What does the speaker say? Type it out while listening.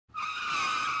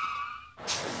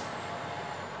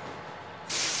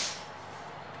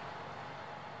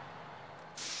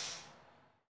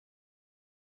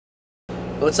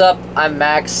What's up? I'm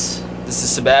Max. This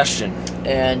is Sebastian.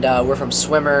 And we're from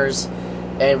SWMRS,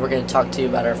 and we're going to talk to you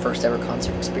about our first ever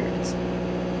concert experience.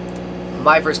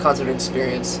 My first concert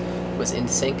experience was In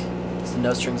Sync. It's the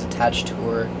No Strings Attached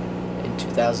tour in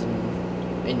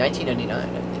 1999, I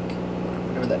think,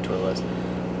 whatever that tour was.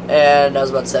 And I was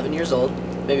about 7 years old,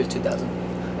 maybe it was 2000.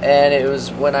 And it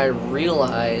was when I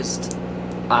realized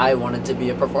I wanted to be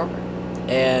a performer.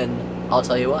 And I'll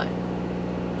tell you why.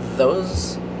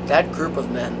 That group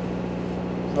of men,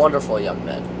 wonderful young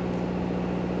men,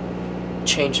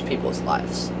 changed people's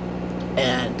lives,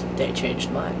 and they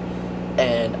changed mine,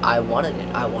 and I wanted it.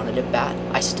 I wanted it bad.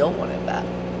 I still want it bad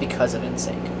because of In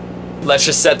Sync. Let's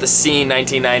just set the scene.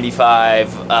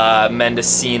 1995,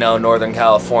 Mendocino, Northern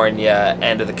California,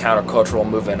 end of the countercultural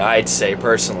movement, I'd say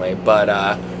personally,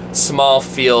 but small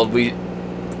field. We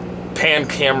pan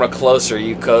camera closer,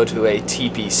 you go to a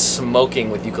teepee smoking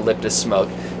with eucalyptus smoke.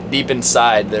 Deep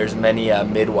inside, there's many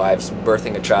midwives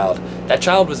birthing a child. That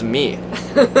child was me.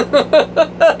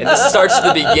 And this starts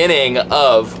the beginning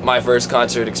of my first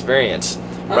concert experience.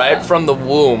 Right from the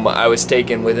womb, I was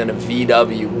taken within a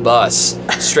VW bus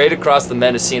straight across the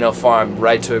Mendocino farm,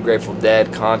 right to a Grateful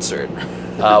Dead concert.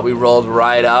 We rolled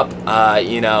right up. I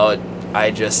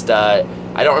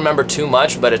don't remember too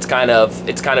much, but it's kind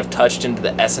of touched into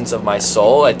the essence of my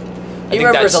soul. I think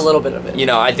remembers a little bit of it. You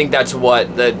know, I think that's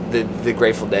what the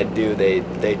Grateful Dead do.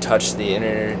 They touch the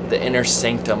inner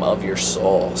sanctum of your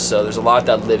soul. So there's a lot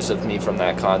that lives with me from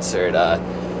that concert.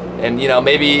 And you know,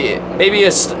 maybe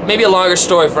a longer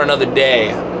story for another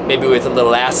day. Maybe with a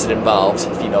little acid involved,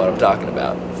 if you know what I'm talking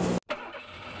about.